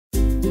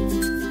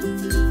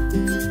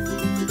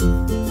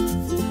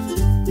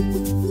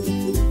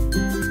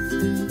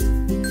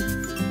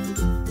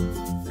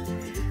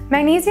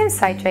Magnesium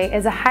citrate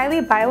is a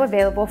highly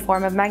bioavailable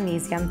form of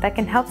magnesium that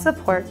can help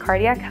support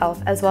cardiac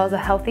health as well as a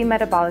healthy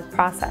metabolic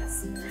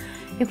process.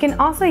 You can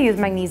also use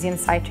magnesium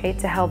citrate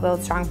to help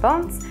build strong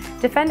bones,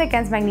 defend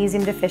against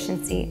magnesium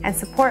deficiency, and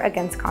support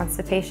against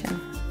constipation.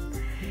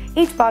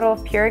 Each bottle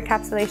of Pure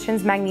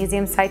Encapsulations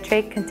magnesium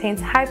citrate contains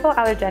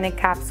hypoallergenic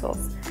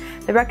capsules.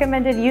 The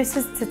recommended use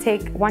is to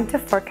take 1 to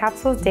 4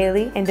 capsules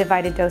daily in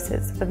divided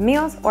doses, with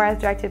meals or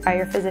as directed by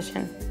your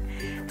physician.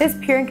 This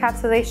Pure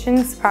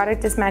Encapsulations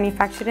product is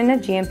manufactured in a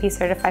GMP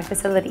certified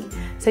facility,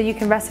 so you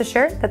can rest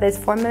assured that it is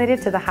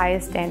formulated to the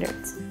highest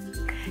standards.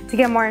 To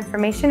get more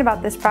information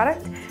about this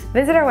product,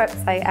 visit our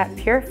website at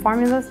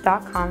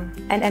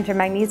PureFormulas.com and enter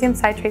Magnesium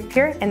Citrate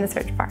Pure in the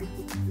search bar.